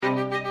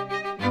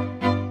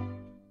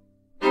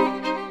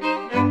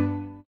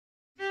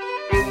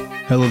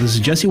Hello, this is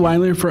Jesse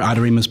Weiler for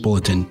Adoremus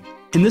Bulletin.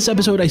 In this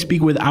episode, I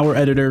speak with our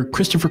editor,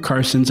 Christopher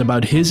Carsons,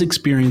 about his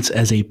experience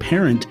as a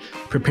parent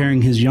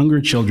preparing his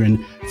younger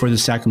children for the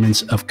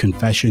sacraments of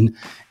confession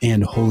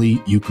and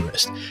Holy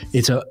Eucharist.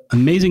 It's an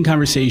amazing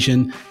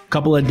conversation, a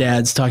couple of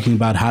dads talking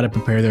about how to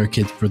prepare their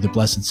kids for the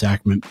Blessed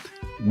Sacrament.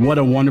 What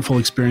a wonderful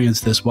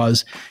experience this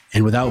was.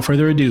 And without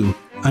further ado,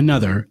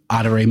 another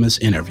Adoremus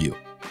interview.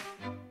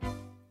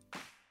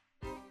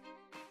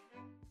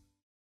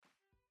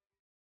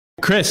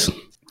 Chris,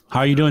 how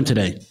are you doing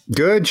today?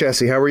 Good,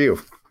 Jesse. How are you?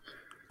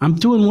 I'm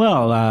doing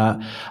well.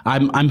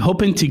 I'm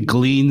hoping to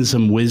glean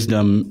some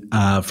wisdom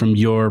from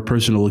your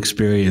personal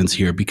experience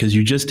here, because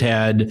you just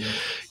had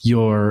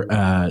your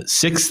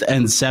sixth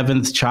and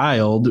seventh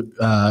child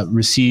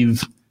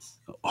receive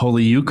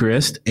Holy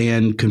Eucharist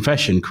and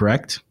confession,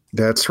 correct?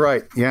 That's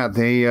right. Yeah,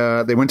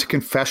 they went to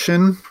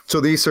confession. So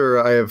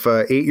I have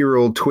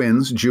 8-year-old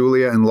twins,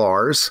 Julia and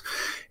Lars,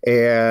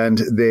 and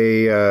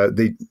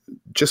they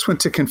just went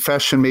to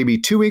confession maybe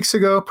 2 weeks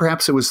ago,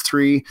 perhaps it was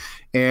 3,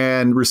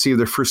 and received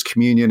their first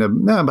communion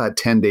about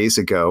 10 days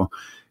ago.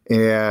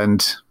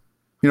 And,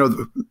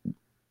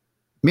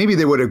 maybe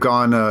they would have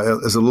gone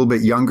as a little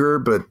bit younger,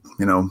 but,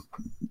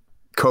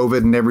 COVID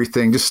and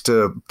everything just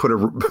to put a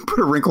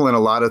wrinkle in a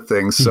lot of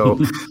things. So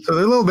they're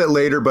a little bit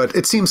later, but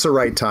it seems the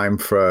right time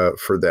for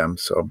them.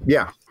 So,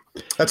 yeah.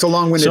 That's a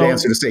long-winded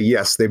answer to say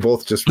yes. They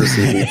both just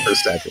received the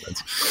first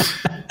sacraments.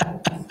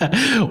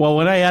 Well,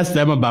 when I asked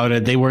them about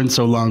it, they weren't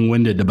so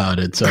long-winded about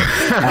it. So,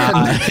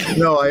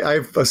 no,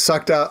 I've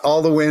sucked out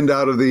all the wind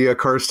out of the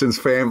Karstens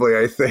family,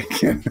 I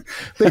think.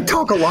 They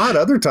talk a lot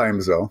other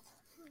times, though.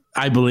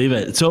 I believe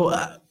it. So,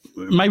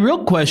 my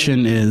real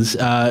question is,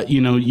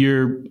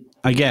 you're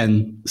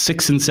again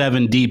 6 and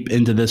 7 deep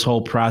into this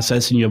whole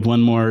process, and you have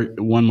one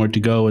more to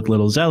go with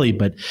little Zelly,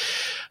 but.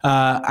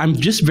 I'm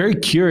just very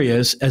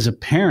curious, as a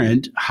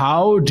parent,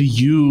 how do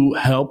you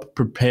help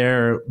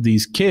prepare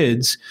these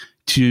kids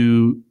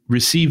to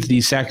receive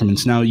these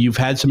sacraments? Now, you've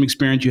had some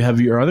experience. You have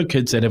your other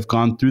kids that have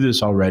gone through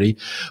this already.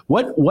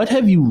 What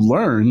have you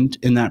learned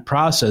in that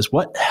process?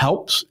 What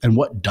helps and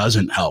what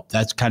doesn't help?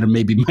 That's kind of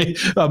maybe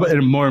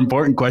a more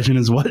important question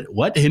is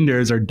what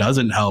hinders or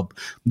doesn't help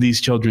these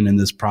children in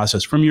this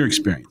process from your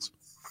experience?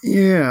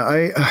 Yeah,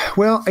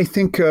 I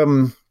think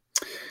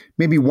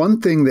maybe one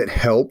thing that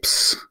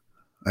helps,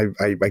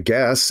 I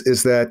guess,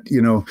 is that,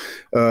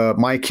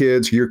 my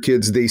kids, your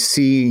kids, they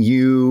see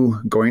you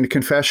going to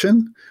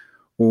confession,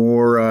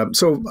 or on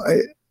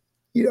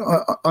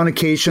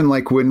occasion,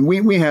 like when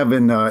we have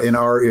in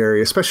our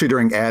area, especially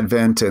during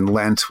Advent and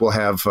Lent, we'll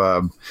have,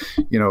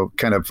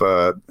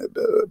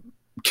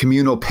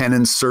 communal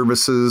penance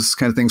services,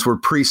 kind of things where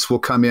priests will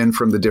come in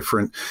from the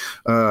different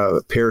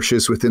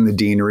parishes within the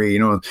deanery,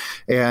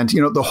 and,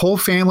 the whole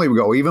family would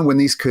go. Even when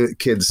these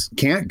kids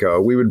can't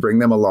go, we would bring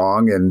them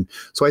along. And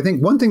so I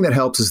think one thing that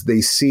helps is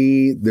they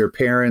see their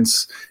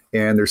parents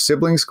and their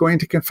siblings going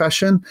to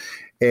confession.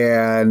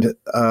 And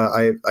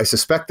I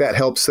suspect that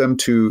helps them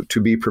to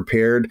be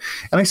prepared.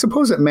 And I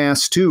suppose at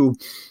Mass, too,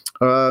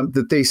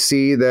 that they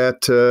see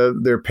that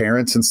their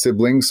parents and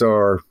siblings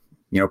are,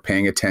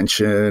 paying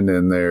attention,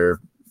 and they're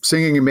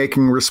singing and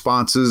making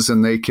responses,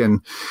 and they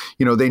can,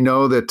 they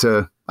know that,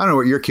 I don't know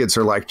what your kids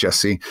are like,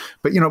 Jesse,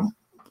 but,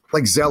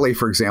 like Zelly,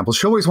 for example,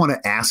 she'll always want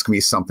to ask me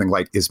something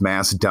like, is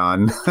Mass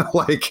done?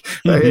 Like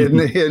at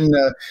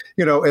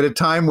a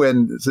time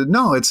when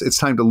no, it's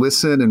time to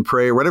listen and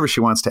pray, or whatever she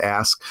wants to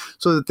ask,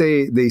 so that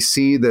they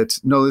see that,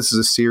 no, this is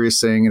a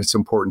serious thing and it's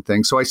an important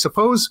thing. So I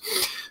suppose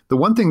the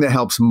one thing that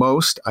helps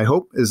most, I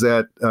hope, is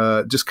that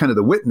just kind of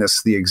the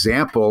witness, the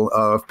example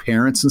of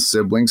parents and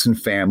siblings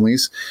and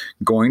families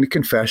going to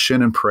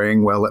confession and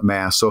praying well at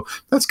Mass. So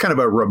that's kind of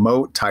a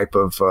remote type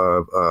of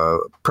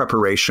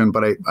preparation,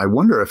 but I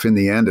wonder if in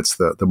the end it's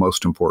the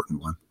most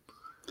important one.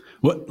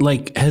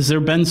 Has there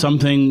been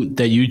something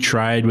that you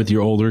tried with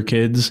your older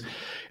kids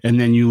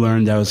and then you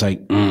learned that was like,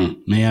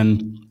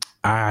 man,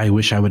 I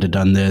wish I would have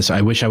done this.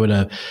 I wish I would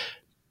have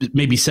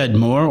maybe said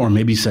more or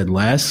maybe said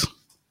less?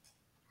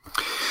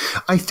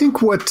 I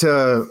think what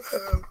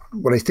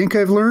I think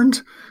I've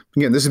learned,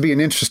 again, this would be an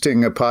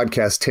interesting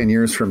podcast 10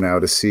 years from now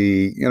to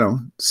see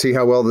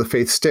how well the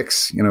faith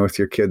sticks, with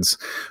your kids.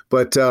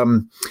 But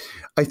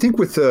I think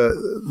with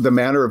the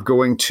matter of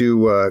going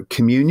to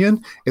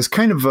communion is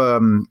kind of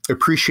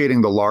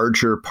appreciating the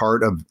larger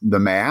part of the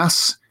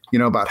Mass,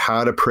 about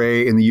how to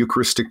pray in the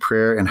Eucharistic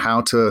prayer and how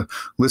to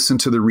listen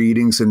to the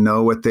readings and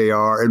know what they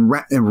are.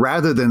 And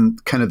rather than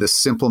kind of the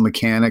simple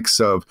mechanics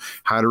of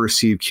how to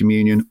receive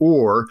communion,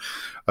 or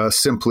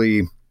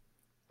simply,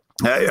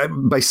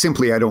 by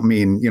simply, I don't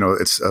mean,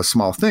 it's a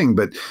small thing,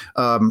 but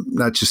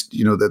not just,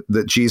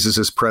 that Jesus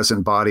is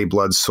present, body,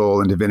 blood,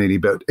 soul, and divinity.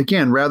 But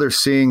again, rather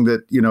seeing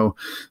that,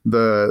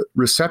 the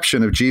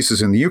reception of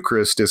Jesus in the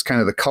Eucharist is kind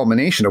of the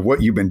culmination of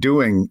what you've been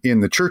doing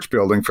in the church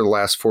building for the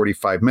last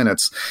 45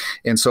 minutes.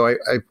 And so I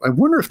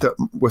wonder if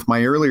with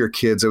my earlier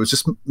kids, I was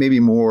just maybe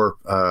more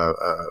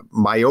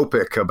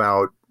myopic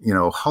about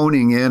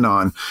honing in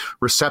on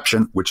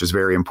reception, which is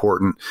very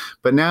important.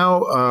 But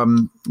now,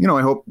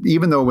 I hope,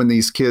 even though when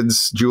these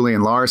kids, Julie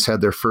and Lars,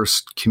 had their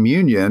first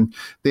communion,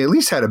 they at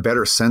least had a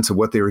better sense of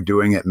what they were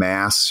doing at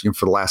Mass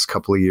for the last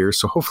couple of years.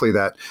 So hopefully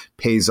that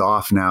pays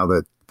off now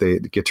that they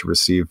get to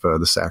receive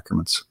the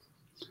sacraments.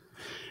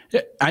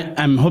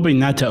 I'm hoping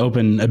not to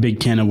open a big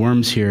can of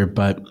worms here,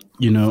 but,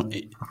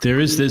 there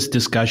is this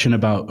discussion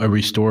about a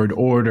restored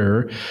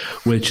order,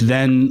 which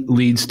then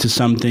leads to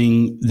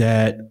something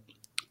that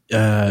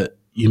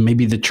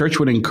maybe the church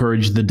would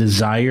encourage the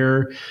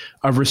desire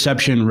of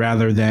reception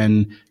rather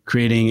than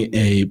creating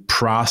a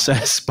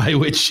process by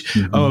which,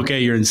 okay,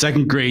 you're in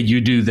second grade, you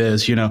do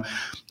this,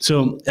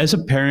 So as a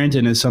parent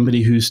and as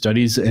somebody who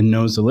studies and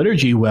knows the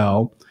liturgy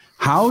well,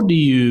 how do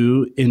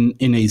you, in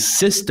a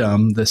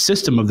system, the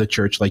system of the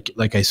church,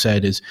 like I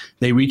said, is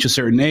they reach a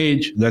certain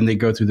age, then they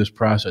go through this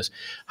process.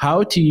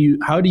 How do you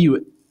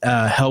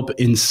help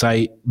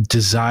incite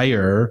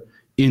desire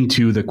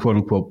into the quote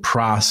unquote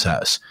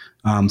process,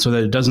 so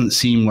that it doesn't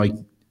seem like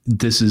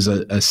this is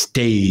a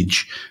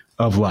stage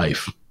of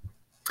life?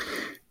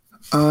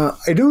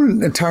 I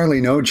don't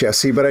entirely know,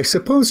 Jesse, but I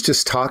suppose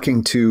just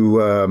talking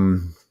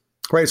to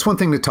right, it's one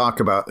thing to talk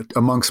about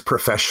amongst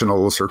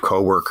professionals or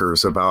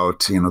coworkers about,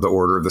 the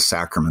order of the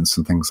sacraments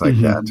and things like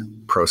that,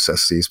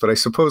 processes. But I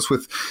suppose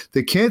with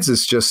the kids,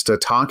 it's just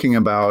talking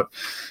about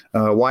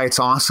why it's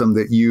awesome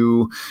that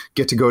you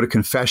get to go to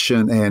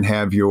confession and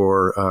have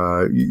your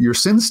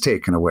sins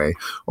taken away,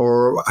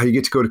 or how you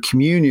get to go to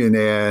communion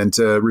and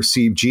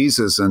receive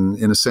Jesus, and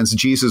in a sense,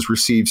 Jesus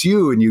receives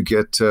you, and you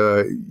get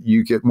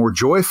more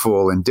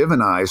joyful and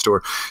divinized,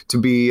 or to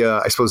be.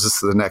 I suppose this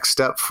is the next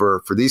step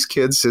for these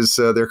kids is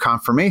their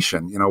confirmation.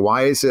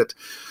 Why is it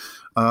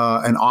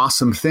an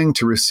awesome thing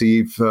to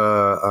receive?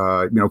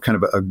 Kind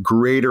of a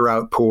greater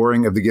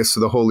outpouring of the gifts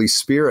of the Holy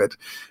Spirit.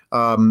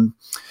 I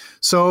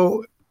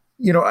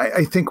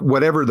think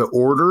whatever the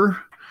order,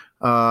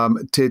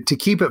 to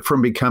keep it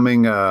from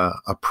becoming a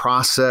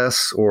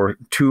process or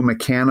too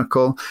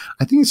mechanical,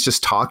 I think it's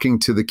just talking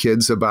to the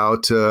kids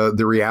about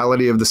the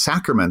reality of the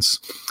sacraments.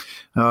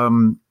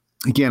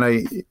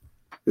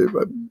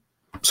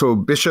 So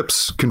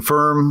bishops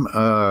confirm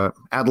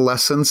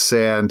adolescents,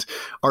 and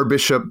our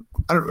bishop,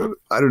 I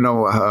don't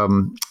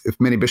know if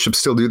many bishops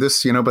still do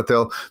this, but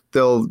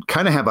they'll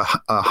kind of have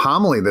a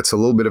homily that's a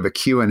little bit of a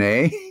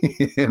Q&A,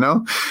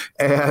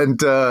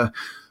 and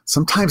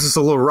sometimes it's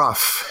a little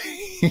rough,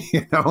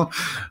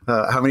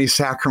 how many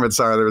sacraments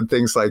are there and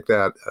things like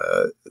that.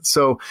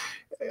 So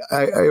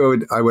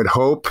I would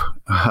hope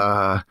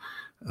that,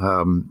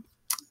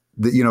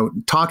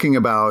 talking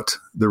about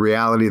the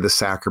reality of the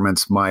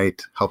sacraments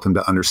might help them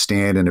to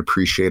understand and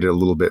appreciate it a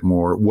little bit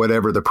more,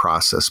 whatever the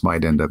process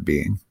might end up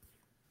being.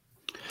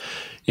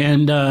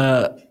 And,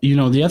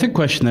 the other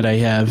question that I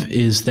have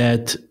is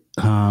that,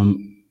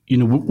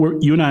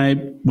 you and I,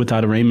 with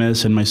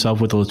Adoremus, and myself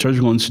with the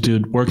Liturgical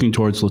Institute, working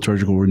towards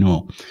liturgical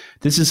renewal.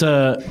 This has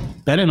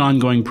been an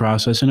ongoing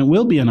process, and it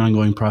will be an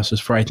ongoing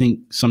process for, I think,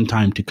 some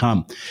time to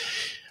come.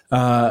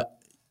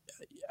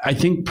 I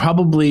think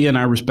probably in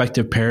our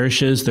respective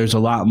parishes, there's a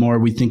lot more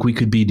we think we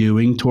could be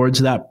doing towards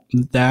that.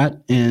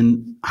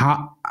 And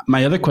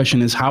my other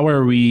question is, how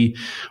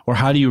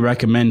do you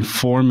recommend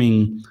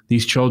forming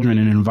these children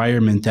in an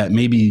environment that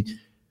maybe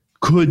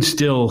could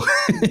still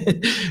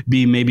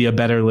be maybe a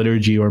better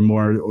liturgy, or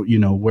more,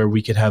 where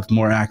we could have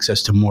more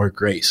access to more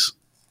grace?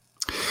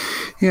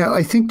 Yeah,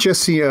 I think,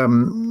 Jesse,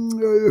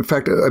 in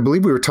fact, I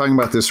believe we were talking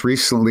about this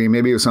recently.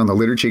 Maybe it was on the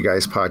Liturgy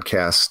Guys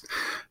podcast,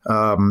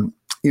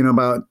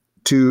 about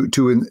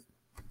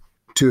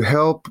to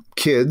help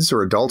kids,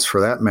 or adults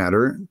for that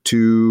matter,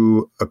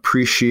 to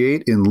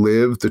appreciate and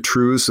live the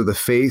truths of the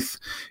faith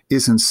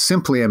isn't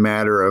simply a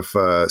matter of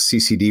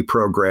CCD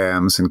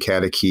programs and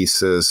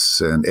catechesis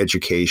and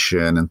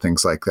education and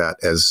things like that,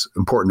 as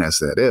important as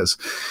that is.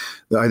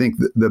 I think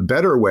the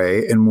better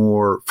way and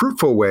more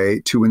fruitful way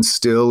to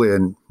instill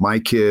in my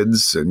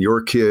kids and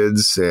your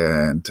kids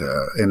and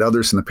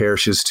others in the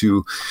parishes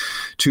to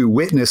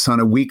witness on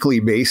a weekly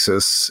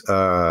basis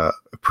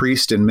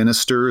priests and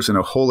ministers and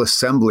a whole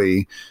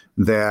assembly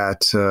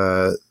that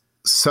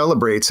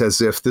celebrates as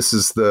if this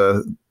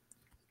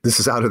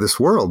is out of this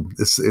world.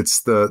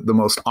 It's the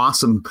most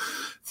awesome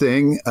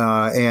thing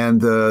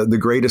and the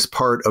greatest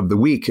part of the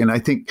week. And I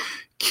think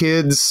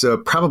kids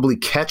probably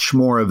catch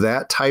more of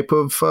that type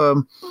of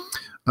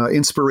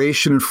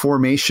inspiration and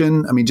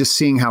formation. I mean, just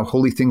seeing how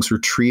holy things are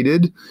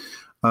treated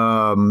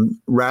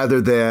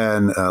rather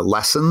than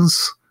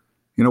lessons,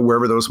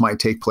 wherever those might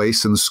take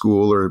place in the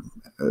school or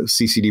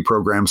CCD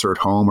programs or at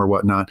home or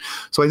whatnot.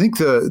 So I think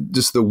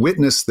just the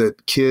witness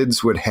that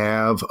kids would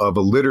have of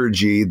a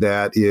liturgy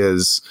that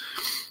is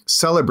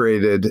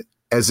celebrated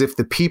as if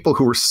the people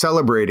who were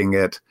celebrating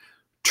it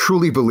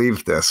truly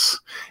believed this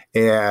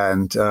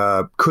and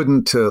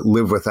couldn't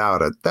live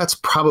without it. That's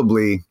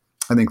probably,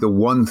 I think, the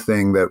one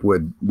thing that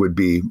would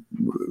be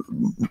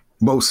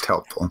most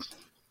helpful.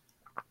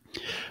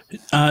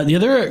 The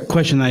other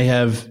question I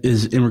have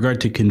is in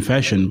regard to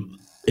confession.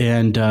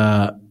 And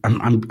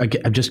I'm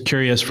just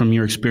curious from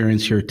your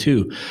experience here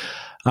too.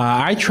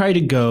 I try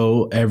to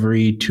go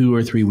every 2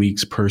 or 3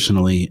 weeks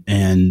personally,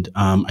 and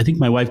I think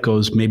my wife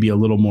goes maybe a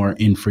little more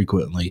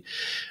infrequently.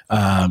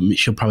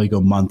 She'll probably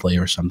go monthly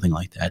or something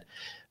like that.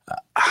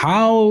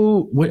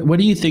 What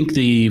do you think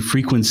the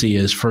frequency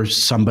is for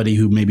somebody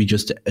who maybe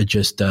just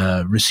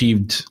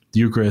received the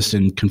Eucharist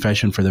and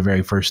confession for the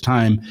very first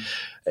time?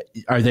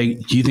 Do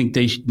you think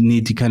they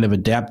need to kind of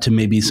adapt to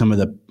maybe some of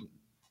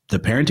the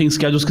parenting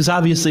schedules? Because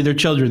obviously they're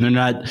children. They're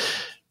not,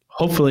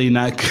 hopefully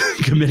not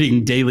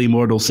committing daily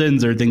mortal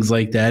sins or things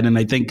like that. And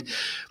I think,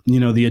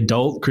 the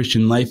adult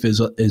Christian life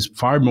is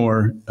far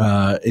more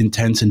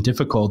intense and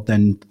difficult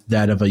than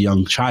that of a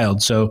young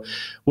child. So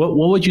what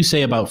would you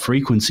say about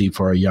frequency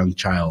for a young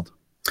child?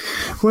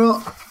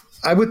 Well,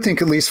 I would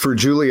think, at least for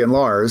Julie and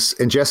Lars,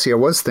 and Jesse, I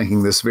was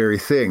thinking this very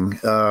thing,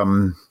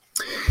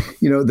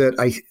 that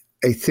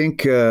I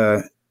think,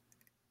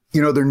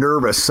 they're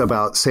nervous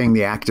about saying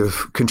the act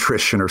of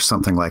contrition or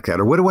something like that.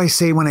 Or what do I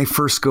say when I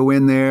first go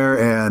in there?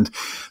 And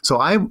so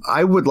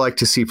I would like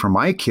to see from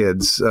my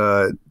kids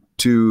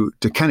to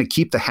kind of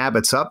keep the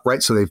habits up,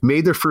 right? So they've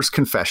made their first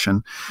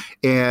confession,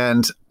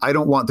 and I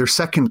don't want their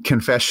second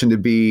confession to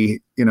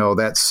be,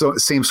 that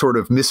same sort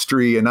of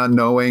mystery and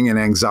unknowing and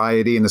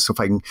anxiety. And so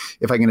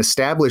if I can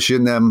establish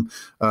in them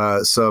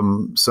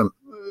some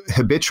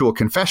habitual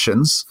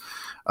confessions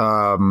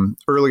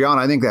early on,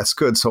 I think that's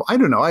good. So I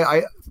don't know.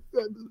 I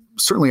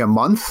certainly a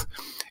month,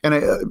 and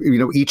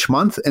each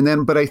month, and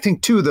then, but I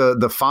think too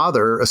the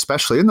father,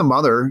 especially, and the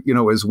mother,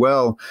 as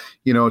well,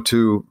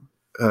 to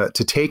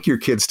take your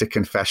kids to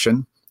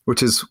confession,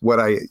 which is what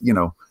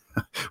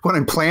what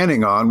I'm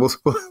planning on.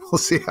 We'll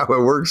see how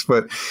it works.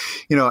 But,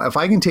 if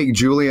I can take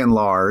Julie and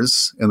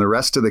Lars and the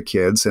rest of the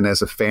kids, and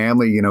as a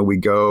family, we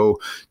go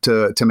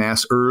to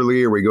Mass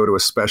early, or we go to a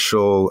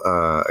special,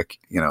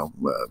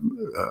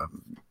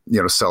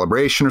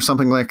 celebration or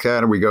something like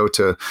that, or we go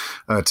to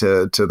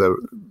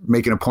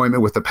make an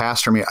appointment with the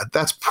pastor. I mean,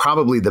 that's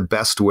probably the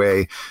best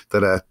way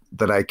that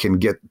I can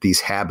get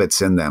these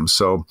habits in them.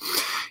 So,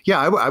 yeah,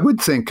 I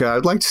would think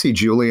I'd like to see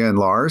Julia and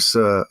Lars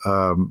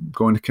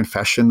going to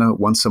confession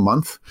once a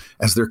month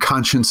as their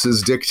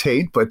consciences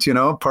dictate. But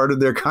part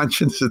of their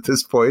conscience at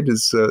this point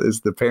is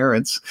the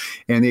parents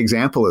and the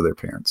example of their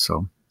parents.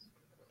 So.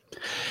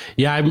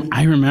 Yeah,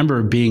 I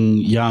remember being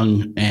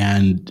young,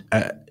 and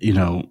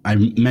I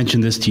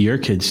mentioned this to your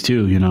kids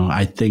too.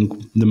 I think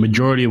the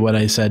majority of what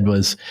I said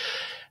was,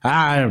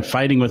 I'm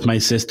fighting with my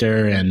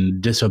sister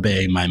and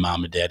disobeying my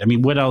mom and dad. I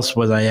mean, what else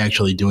was I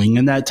actually doing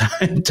in that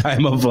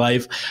time of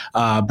life?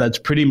 That's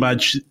pretty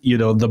much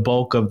the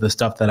bulk of the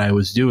stuff that I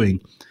was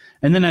doing.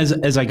 And then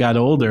as I got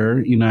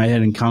older, I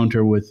had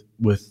encounter with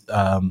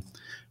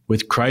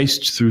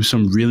Christ through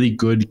some really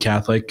good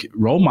Catholic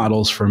role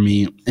models for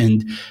me.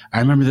 And I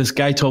remember this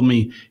guy told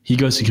me he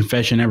goes to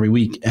confession every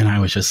week. And I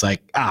was just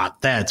like,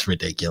 that's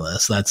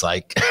ridiculous. That's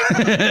like,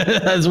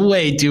 that's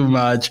way too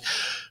much.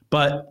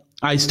 But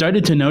I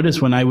started to notice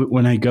when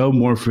I go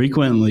more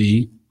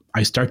frequently,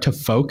 I start to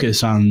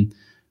focus on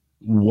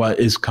what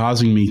is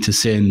causing me to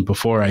sin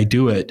before I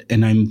do it.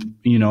 And I'm,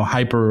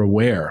 hyper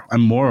aware. I'm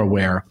more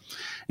aware.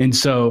 And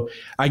so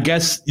I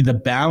guess the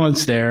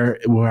balance there,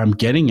 where I'm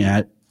getting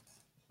at,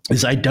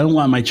 is I don't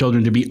want my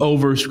children to be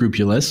over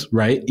scrupulous,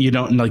 right?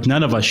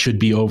 None of us should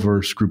be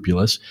over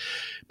scrupulous,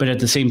 but at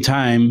the same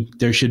time,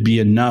 there should be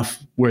enough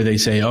where they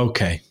say,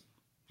 okay,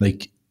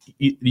 like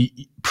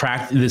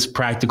this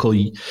practical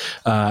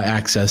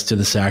access to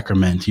the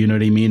sacrament. You know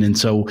what I mean? And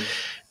so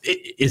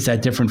is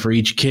that different for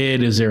each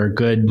kid? Is there a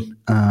good,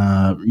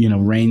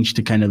 range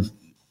to kind of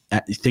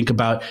think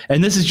about?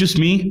 And this is just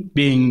me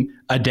being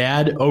a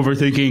dad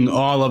overthinking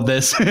all of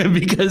this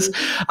because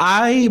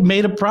I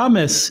made a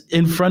promise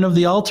in front of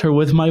the altar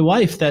with my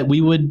wife that we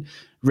would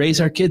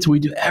raise our kids. We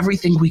do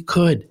everything we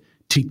could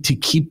to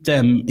keep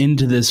them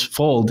into this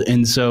fold.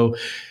 And so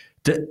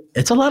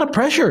it's a lot of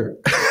pressure,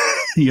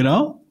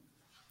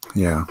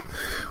 Yeah.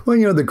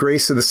 Well, the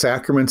grace of the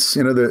sacraments,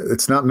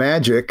 it's not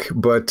magic,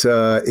 but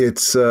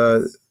it's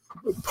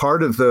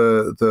part of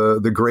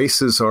the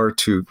graces are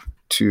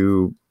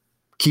to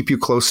keep you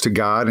close to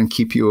God and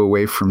keep you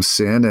away from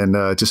sin,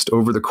 and just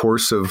over the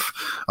course of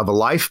a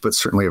life, but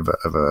certainly of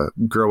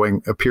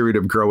a period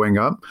of growing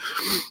up.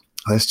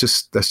 That's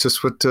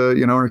just what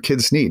our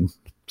kids need.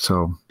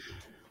 So.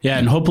 Yeah,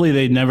 and hopefully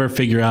they never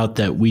figure out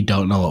that we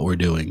don't know what we're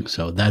doing.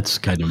 So that's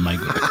kind of my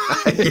goal.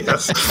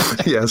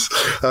 Yes.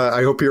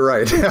 I hope you're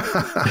right,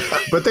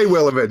 but they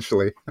will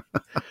eventually.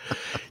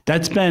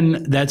 That's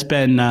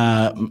been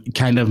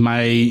kind of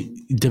my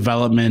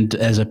development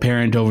as a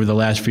parent over the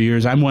last few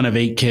years. I'm one of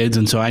 8 kids,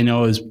 and so I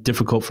know it's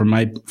difficult for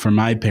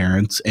my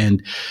parents.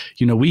 And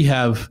we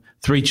have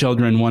 3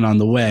 children, 1 on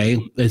the way.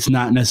 It's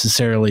not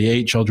necessarily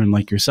 8 children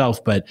like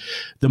yourself, but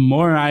the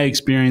more I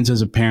experience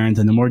as a parent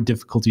and the more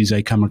difficulties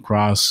I come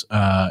across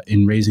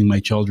in raising my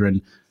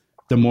children,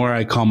 the more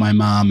I call my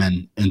mom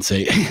and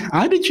say,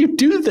 how did you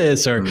do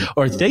this?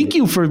 Or thank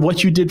you for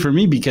what you did for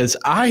me, because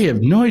I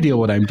have no idea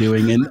what I'm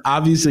doing. And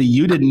obviously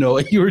you didn't know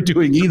what you were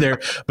doing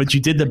either, but you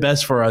did the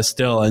best for us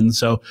still. And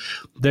so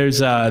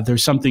there's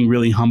something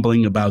really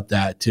humbling about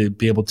that, to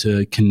be able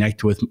to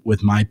connect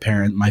with my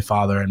parent, my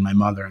father and my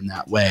mother in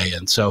that way.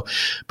 And so,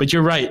 but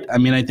you're right. I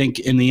mean, I think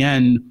in the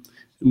end,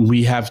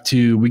 we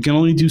can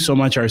only do so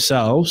much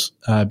ourselves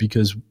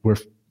because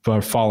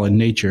we're fallen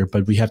nature,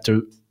 but we have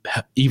to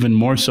even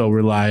more so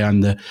rely on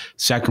the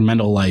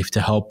sacramental life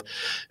to help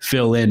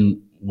fill in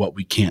what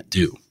we can't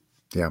do.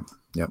 Yeah.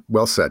 Yeah.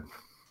 Well said.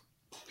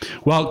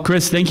 Well,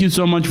 Chris, thank you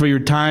so much for your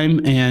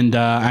time. And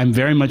I'm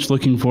very much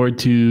looking forward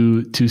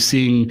to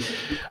seeing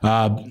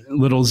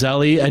little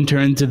Zelly enter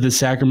into the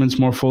sacraments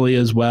more fully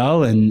as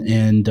well.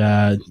 And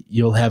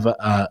you'll have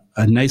a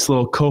nice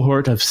little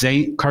cohort of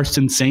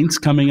Karsten saints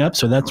coming up.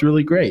 So that's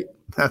really great.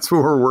 That's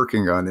what we're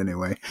working on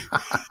anyway.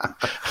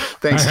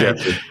 Thanks, right.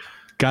 Jeff.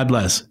 God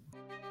bless.